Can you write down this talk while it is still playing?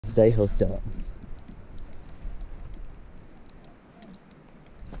stay hooked up.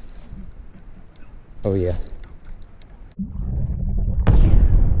 Oh yeah.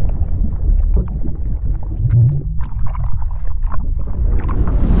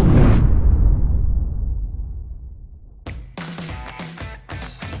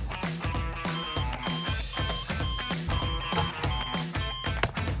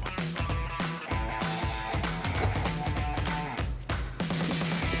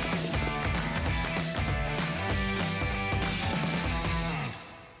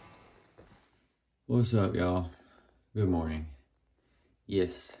 What's up, y'all? Good morning.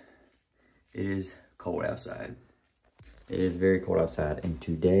 Yes, it is cold outside. It is very cold outside, and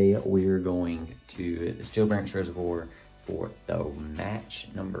today we're going to the Steel Branch Reservoir for the match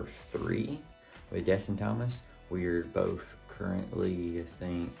number 3 with Destin Thomas. We're both currently, I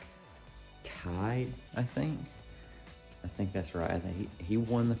think, tied, I think that's right. I think he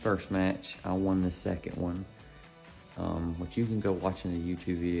won the first match, I won the second one. Which you can go watch in the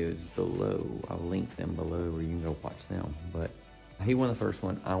YouTube videos below. I'll link them below where you can go watch them. But he won the first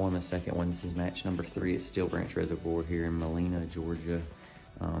one, I won the second one. This is match number 3 at Steel Branch Reservoir here in Molina, Georgia.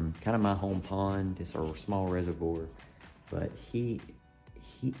 Kind of my home pond. It's a small reservoir, but he's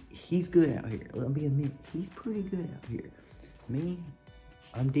good out here. Let me admit, he's pretty good out here. Me,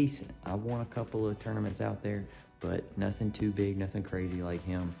 I'm decent. I won a couple of tournaments out there, but nothing too big, nothing crazy like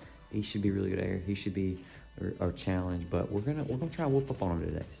him. He should be really good out here. He should be our challenge, but we're gonna try to whoop up on him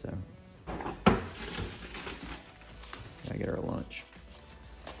today. So gotta get our lunch.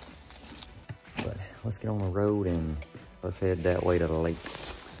 But let's get on the road and let's head that way to the lake.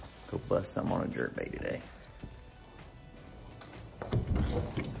 Go bust some on a jerk bait today.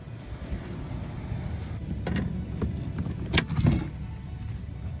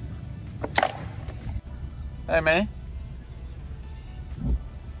 Hey man,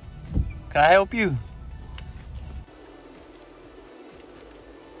 can I help you?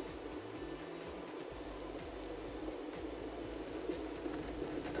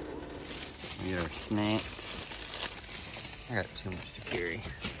 Get our snack. I got too much to carry.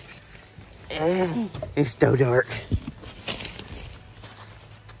 It's so dark.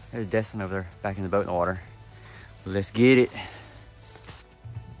 There's Destin over there, back in the boat in the water. Let's get it.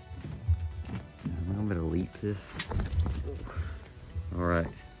 I'm gonna leap this. All right.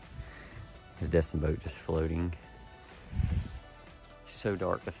 There's Destin boat just floating. It's so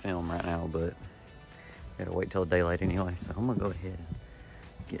dark to film right now, but gotta wait till daylight anyway. So I'm gonna go ahead and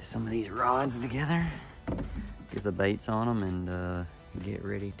get some of these rods together, get the baits on them, and get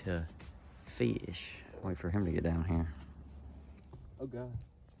ready to fish. Wait for him to get down here. Oh God.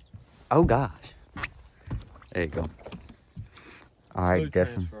 Oh gosh. There you go. All right,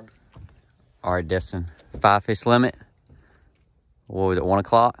 Destin. All right, Destin. 5 fish limit. What was it, 1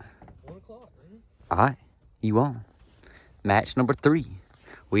 o'clock? 1 o'clock, man. All right, you won. Match number 3.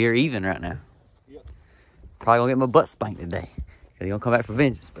 We are even right now. Yep. Probably gonna get my butt spanked today. He's gonna come back for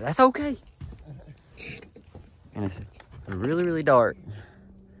vengeance, but that's okay. And it's really, really dark.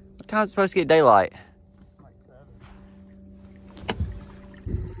 What time is it supposed to get daylight? Like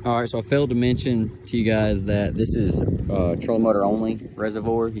 7. All right, so I failed to mention to you guys that this is trolling motor only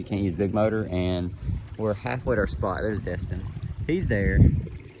reservoir. You can't use big motor, and we're halfway to our spot. There's Destin. He's there.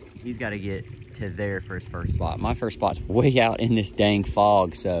 He's got to get to there for his first spot. My first spot's way out in this dang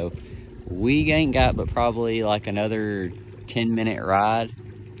fog, so we ain't got but probably like another 10-minute ride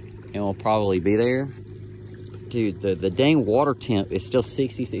and we'll probably be there. Dude, the dang water temp is still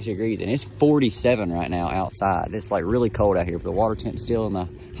 66 degrees and it's 47 right now outside. It's like really cold out here, but the water temp's still in the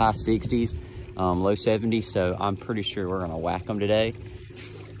high 60s, low 70s, so I'm pretty sure we're gonna whack them today.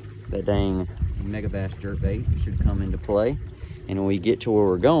 That dang mega bass jerkbait should come into play, and when we get to where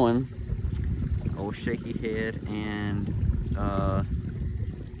we're going, old shaky head and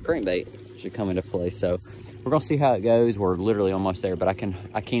crankbait should come into play. So we're gonna see how it goes. We're literally almost there, but I can't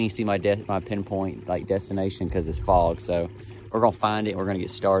even see my pinpoint like destination because it's fog. So we're gonna find it. We're gonna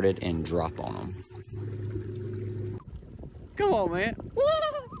get started and drop on them. Come on, man.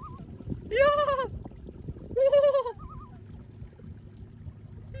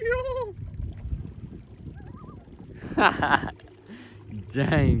 Yeah.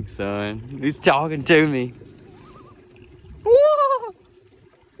 Dang, son, he's talking to me.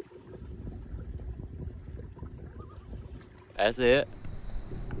 That's it.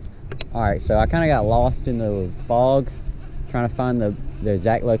 All right, so I kind of got lost in the fog trying to find the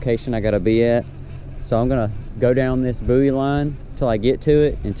exact location I gotta be at. So I'm gonna go down this buoy line till I get to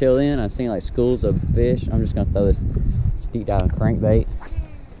it. Until then, I've seen like schools of fish. I'm just gonna throw this deep diving crankbait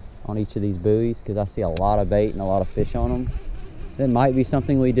on each of these buoys because I see a lot of bait and a lot of fish on them. That might be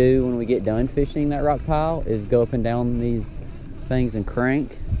something we do when we get done fishing that rock pile, is go up and down these things and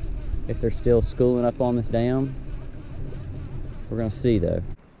crank if they're still schooling up on this dam. We're gonna see though.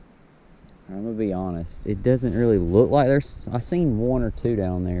 I'm gonna be honest, it doesn't really look like there's, I've seen one or two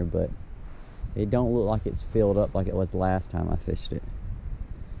down there, but it don't look like it's filled up like it was last time I fished it.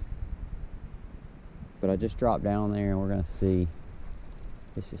 But I just dropped down there and we're gonna see.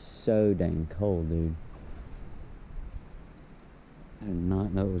 It's just so dang cold, dude. I did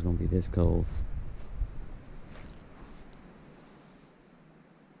not know it was gonna be this cold.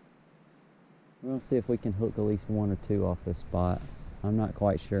 We're gonna see if we can hook at least one or two off this spot. I'm not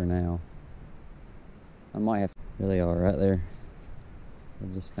quite sure now. I might have, here they are right there.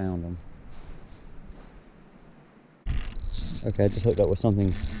 I just found them. Okay, I just hooked up with something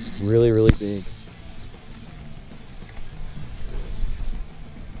really, really big.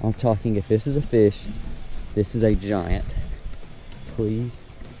 I'm talking, if this is a fish, this is a giant. Please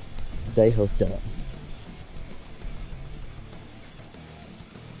stay hooked up.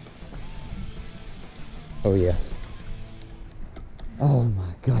 Oh yeah. Oh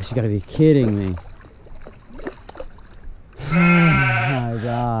my gosh, you gotta be kidding me. Oh my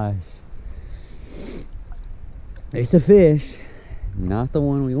gosh. It's a fish, not the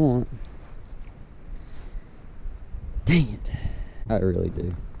one we want. Dang it. I really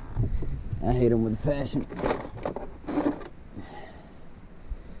do. I hate them with a passion.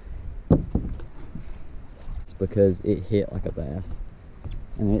 It's because it hit like a bass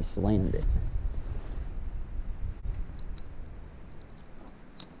and it slammed it.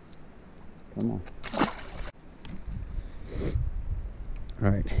 Come on.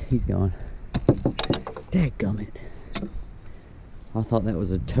 Alright, he's gone. Dadgummit. I thought that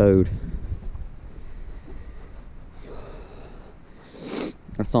was a toad.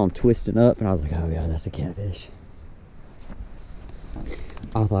 I saw him twisting up and I was like, oh yeah, that's a catfish.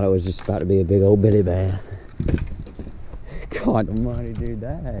 I thought it was just about to be a big old bitty bass. God almighty, dude,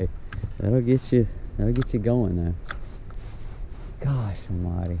 that'll get you going though. Gosh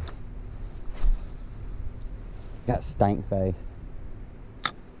almighty. Got stank faced.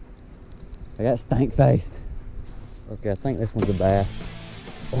 I got stank faced. Okay, I think this one's a bass.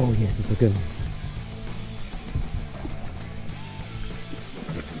 Oh yes, it's a good one.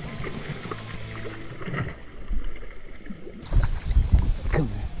 Come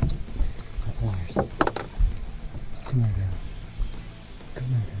here. My pliers. Come here, girl. Come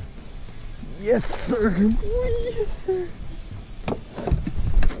here, girl. Yes, sir. Yes, sir.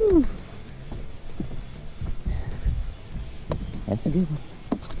 Whew. That's a good one.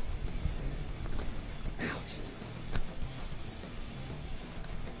 Ouch.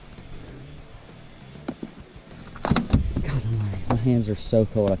 God almighty, my hands are so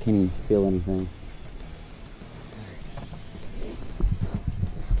cold I can't even feel anything.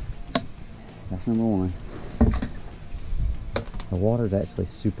 That's number one. The water's actually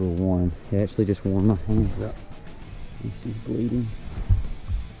super warm. It actually just warmed my hands up. And she's bleeding.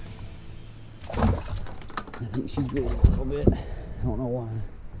 I think she's bleeding a little bit. I don't know why.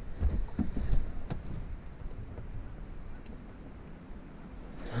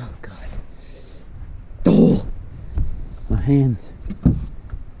 Oh God. Oh! My hands.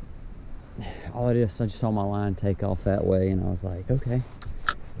 All it is, I just saw my line take off that way and I was like, okay.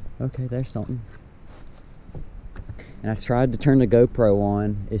 Okay, there's something. And I tried to turn the GoPro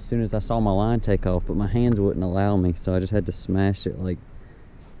on as soon as I saw my line take off, but my hands wouldn't allow me, so I just had to smash it like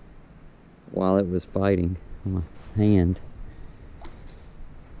while it was fighting on my hand.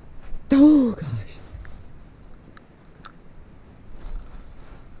 Oh gosh.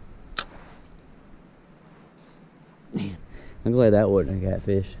 Man, I'm glad that wasn't a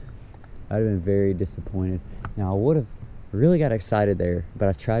catfish. I'd have been very disappointed. Now I would have really got excited there, but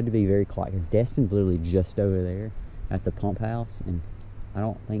I tried to be very quiet because Destin's literally just over there at the pump house and I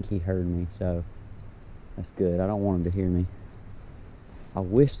don't think he heard me, so that's good. I don't want him to hear me. I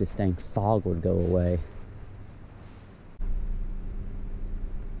wish this dang fog would go away.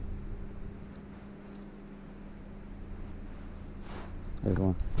 There's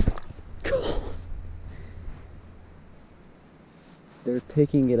one. They're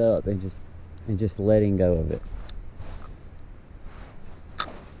picking it up and just letting go of it.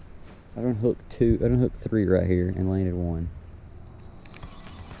 I done hooked three right here and landed one.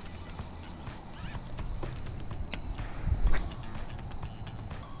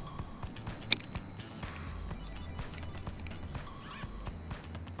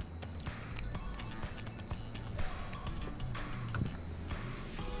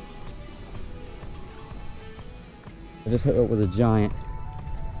 I just hooked up with a giant.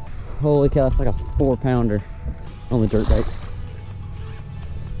 Holy cow, it's like a 4-pounder on the dirt bait.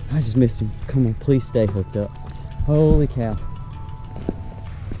 I just missed him. Come on, please stay hooked up. Holy cow.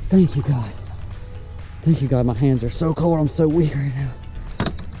 Thank you, God. Thank you, God. My hands are so cold. I'm so weak right now.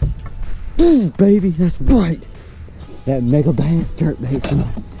 Ooh, baby, that's bright. That mega bass jerkbait, son.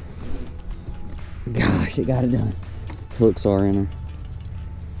 Gosh, it got it done. These hooks are in her.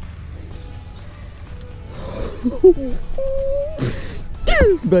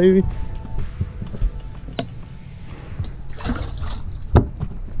 Yes, baby.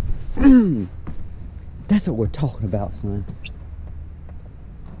 That's what we're talking about, son.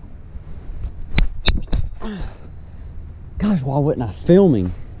 Gosh, why wasn't I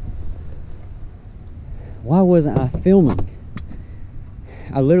filming? Why wasn't I filming?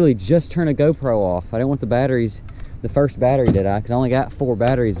 I literally just turned a GoPro off. I didn't want the batteries, the first battery to die, because I only got 4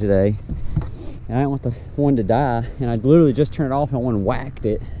 batteries today. And I didn't want the one to die. And I literally just turned it off and I went and whacked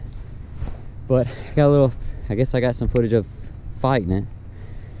it. But I got a little, I guess I got some footage of fighting it.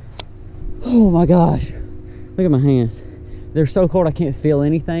 Oh my gosh. Look at my hands. They're so cold I can't feel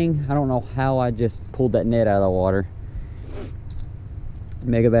anything. I don't know how I just pulled that net out of the water.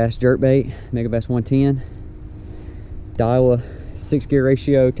 Megabass jerkbait, Megabass 110. Daiwa 6-gear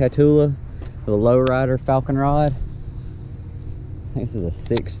ratio Tatula with a low rider Falcon rod. I think this is a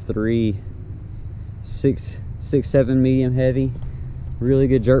 6'3", 6'7" medium heavy. Really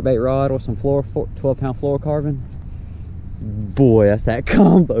good jerkbait rod with some 12-pound fluorocarbon. Boy, that's that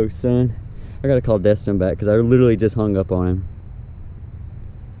combo, son. I gotta call Destin back because I literally just hung up on him.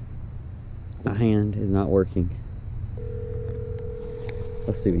 My hand is not working.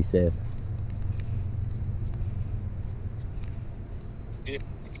 Let's see what he said. Yeah.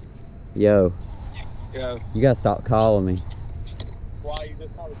 Yo. Yo. You gotta stop calling me. Why, you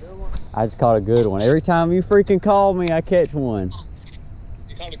just caught a good one? I just caught a good one. Every time you freaking call me, I catch one.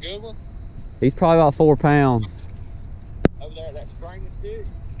 You caught a good one? He's probably about 4 pounds. Over there at that spring and stick?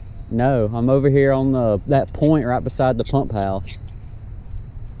 No, I'm over here on that point right beside the pump house.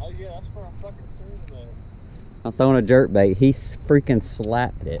 Oh yeah, that's where I'm fucking seeing that. I'm throwing a jerkbait. He freaking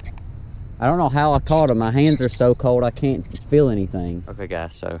slapped it. I don't know how I caught him. My hands are so cold I can't feel anything. Okay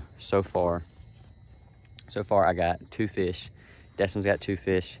guys, so far I got 2 fish. Destin's got 2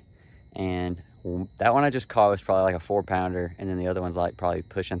 fish. And that one I just caught was probably like a 4-pounder, and then the other one's like probably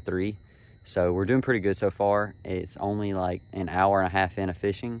pushing 3. So we're doing pretty good so far. It's only like an hour and a half in of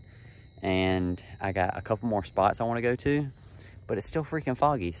fishing, and I got a couple more spots I want to go to, but it's still freaking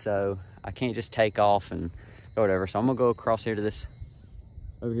foggy, so I can't just take off and go whatever. So I'm gonna go across here to this,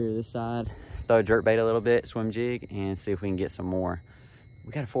 over here to this side, throw a jerkbait a little bit, swim jig, and see if we can get some more.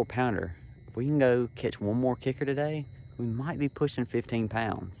 We got a 4-pounder. If we can go catch one more kicker today, we might be pushing 15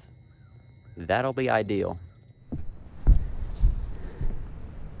 pounds. That'll be ideal.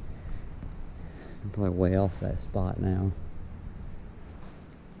 I'm probably way off that spot now.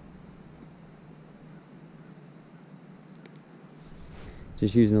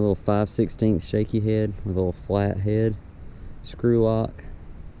 Just using a little 5/16 shaky head with a little flat head, screw lock.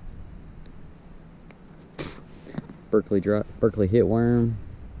 Berkeley hitworm.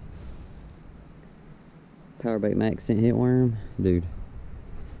 Powerbait Max scent hitworm. Dude,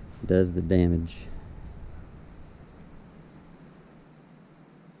 does the damage.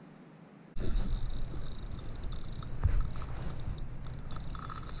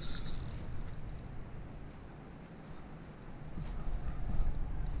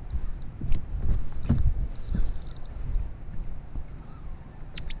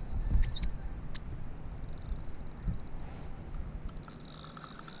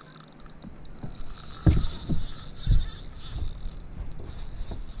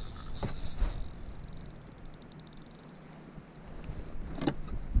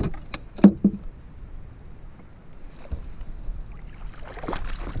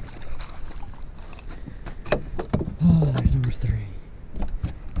 Oh, there's number 3.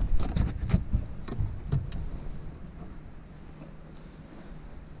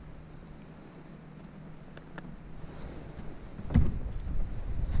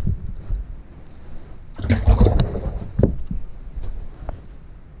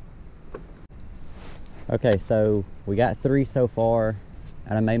 Okay, so we got 3 so far,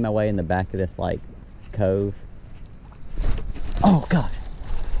 and I made my way in the back of this like cove. Oh God,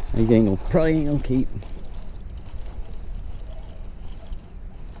 he probably ain't gonna keep.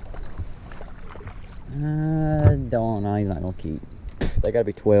 I don't know, he's not gonna keep. They gotta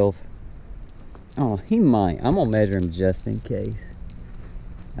be 12. Oh, he might. I'm gonna measure him just in case.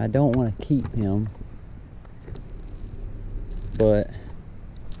 I don't want to keep him, but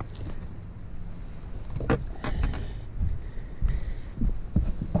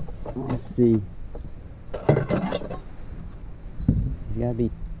let's see. He's gotta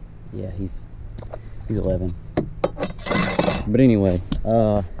be Yeah, he's 11. But anyway,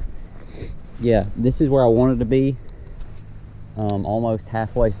 yeah, this is where I wanted to be. Almost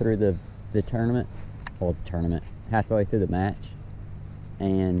halfway through the tournament. Well, the tournament. Halfway through the match.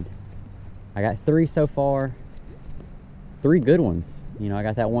 And I got 3 so far. 3 good ones. You know, I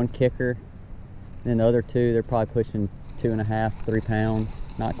got that one kicker. Then the other 2, they're probably pushing 2.5, 3 pounds.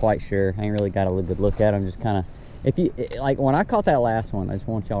 Not quite sure. I ain't really got a good look at them. Just kind of, if you, like when I caught that last one, I just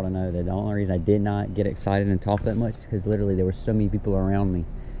want y'all to know that the only reason I did not get excited and talk that much is because literally there were so many people around me.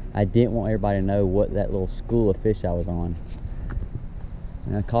 I didn't want everybody to know what that little school of fish I was on.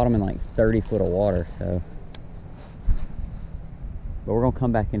 And I caught them in like 30 foot of water, so. But we're gonna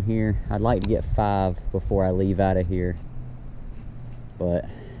come back in here. I'd like to get 5 before I leave out of here. But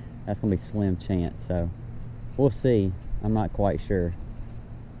that's gonna be slim chance, so we'll see. I'm not quite sure.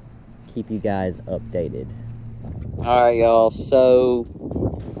 Keep you guys updated. All right, y'all, so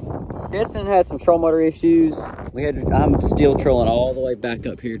Destin had some troll motor issues. I'm still trolling all the way back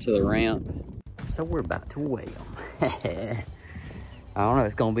up here to the ramp. So we're about to weigh them. I don't know,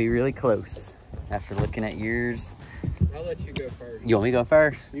 it's gonna be really close after looking at yours. I'll let you go first. You want me to go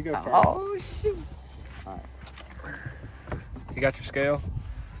first? You go first. Oh, shoot. All right. You got your scale?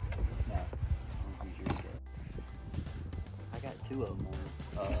 No, I don't use your scale. I got 2 of them on.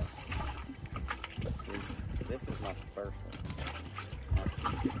 This is my first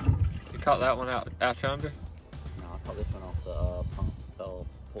one. You caught that one out yonder? No, I caught this one off the pump. The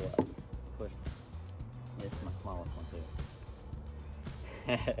pull up. Push. Yeah, it's my smallest one too.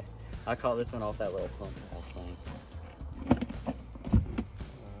 I caught this one off that little pump thing.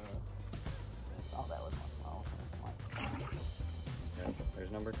 Oh, that was my smallest one. Okay,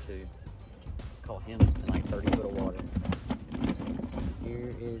 there's number 2. Caught him in like 30 foot of water.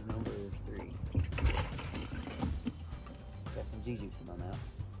 Here is number 3. Got some G juice in my mouth.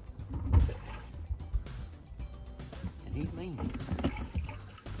 And he's mean.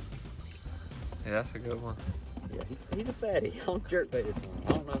 Yeah, that's a good one. Yeah, he's a fatty. I don't jerk bait this one. I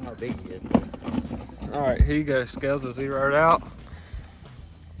don't know how big he is. All right, here you go. Scales are zeroed out.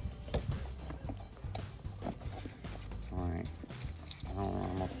 All right. I don't know.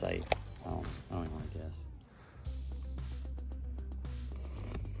 I'm gonna say. I don't even want to guess.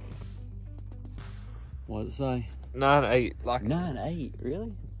 What does it say? 9.8. Like 9.8.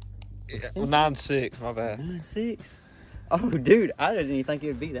 Really? yeah, 9.6. My bad. 9.6. Oh, dude, I didn't even think it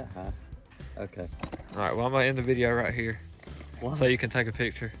would be that high. Okay. All right. Well, I'm gonna end the video right here, What? so you can take a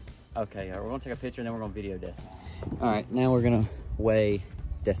picture. Okay, all right, we're gonna take a picture and then we're gonna video Destin. All right, now we're gonna weigh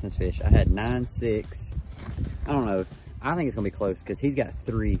Destin's fish. I had 9.6. I don't know. I think it's gonna be close because he's got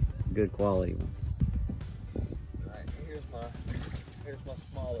 3 good quality ones. All right. Here's my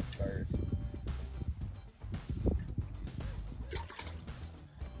smallest first.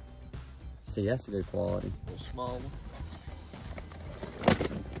 See, that's a good quality. Little small one.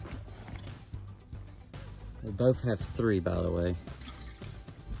 They both have 3, by the way.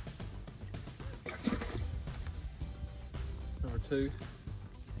 Number 2.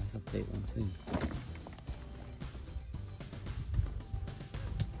 That's a big one too.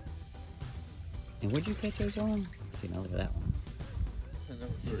 And what'd you catch those on? See, now look at that one. And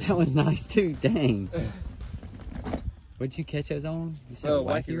number 3. That one's nice too, dang. What'd you catch those on? You said a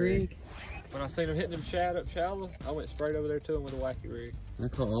wacky rig? When I seen him hitting them shad up shallow, I went straight over there to him with a wacky rig. I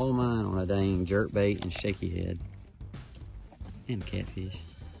caught all mine on a dang jerk bait and shaky head. And catfish.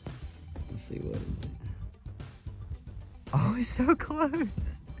 Let's see what it is. Oh, it's so close.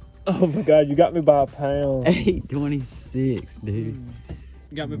 Oh my God, you got me by a pound. 8.26, dude.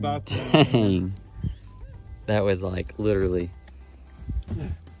 You got me by a pound. Dang. That was like literally.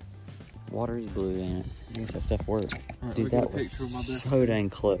 Water is blue, ain't it? I guess that stuff worked. Right, dude, that was of my best so dang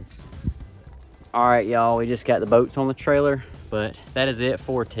close. All right, y'all, we just got the boats on the trailer, but that is it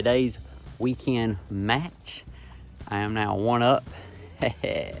for today's weekend match. I am now 1 up.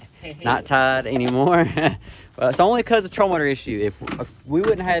 Not tied anymore. Well, it's only because of troll motor issue. If we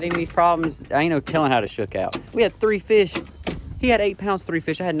wouldn't have had any of these problems, I ain't no telling how to shook out. We had 3 fish. He had 8 pounds, 3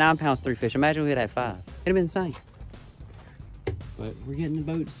 fish. I had 9 pounds, 3 fish. Imagine we had had 5. It'd have been insane. But we're getting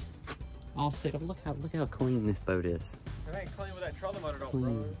the boats all set up. Look how clean this boat is. It ain't clean with that trolling motor, don't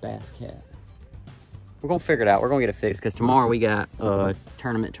Clean bass cat. We're gonna figure it out. We're gonna get it fixed because tomorrow we got a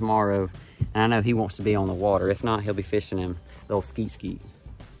tournament tomorrow, and I know he wants to be on the water. If not, he'll be fishing him little skeet skeet.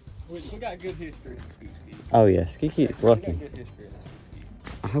 We got good history in skeet skeet. Oh yeah, skeet skeet is lucky. We got good history in skeet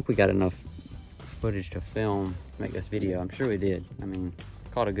skeet. I hope we got enough footage to film, make this video. I'm sure we did. I mean,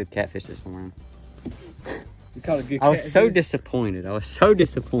 caught a good catfish this morning. You caught a good I was catfish? so disappointed. I was so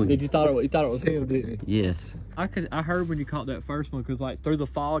disappointed. Did you thought it was him, didn't you? Yes. I heard when you caught that first one, because like through the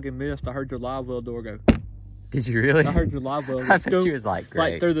fog and mist, I heard your live well door go. Did you really? I heard your live well. I bet you was like,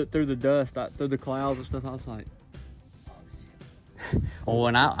 great. Like through the dust, through the clouds and stuff. I was like, well,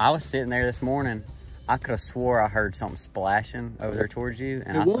 when I was sitting there this morning, I could have swore I heard something splashing over there towards you.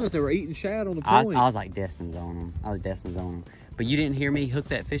 And they were eating shad on the I point. was like, Destin's on them. I was Destin's on them. But you didn't hear me hook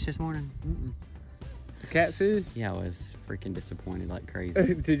that fish this morning? The catfish? Yeah, I was freaking disappointed like crazy.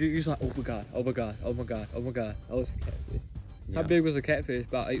 Did you? You was like, oh my god, oh my god, oh my god, oh my god. Oh, it's a catfish. Yeah. How big was the catfish?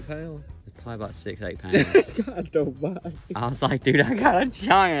 About 8 pounds? It's probably about 6-8 pounds. God don't mind. I was like, dude, I got a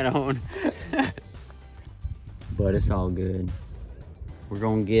giant on. But it's all good. We're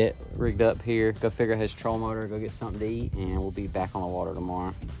gonna get rigged up here, go figure out his troll motor, go get something to eat, and we'll be back on the water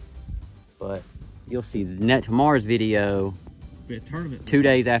tomorrow. But you'll see tomorrow's video. Be a tournament. 2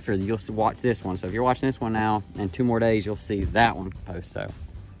 days after, you'll watch this one. So if you're watching this one now, in 2 more days, you'll see that one post. So,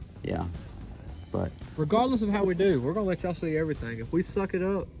 yeah. But regardless of how we do, we're gonna let y'all see everything. If we suck it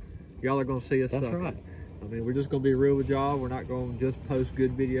up, y'all are gonna see us suck. that's right. I mean, we're just gonna be real with y'all. We're not gonna just post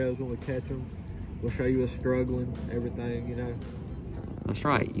good videos when we catch them. We'll show you us struggling, everything, you know. That's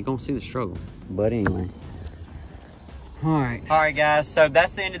right. You're gonna see the struggle. But anyway. All right, guys. So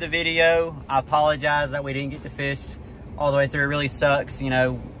that's the end of the video. I apologize that we didn't get to fish all the way through. It really sucks. You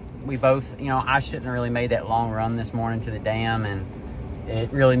know, we both, you know, I shouldn't have really made that long run this morning to the dam, and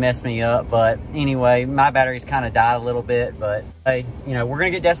it really messed me up. But anyway, my batteries kind of died a little bit. But hey, you know, we're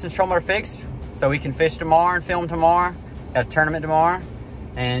gonna get Destin's troll motor fixed so we can fish tomorrow and film tomorrow. Got a tournament tomorrow.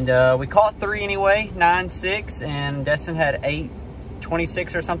 And we caught 3 anyway, 9-6, and Destin had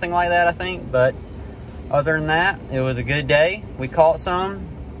 8-26 or something like that, I think. But other than that, it was a good day. We caught some.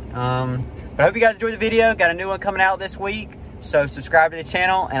 But I hope you guys enjoyed the video. Got a new one coming out this week. So subscribe to the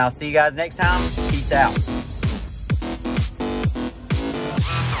channel, and I'll see you guys next time. Peace out.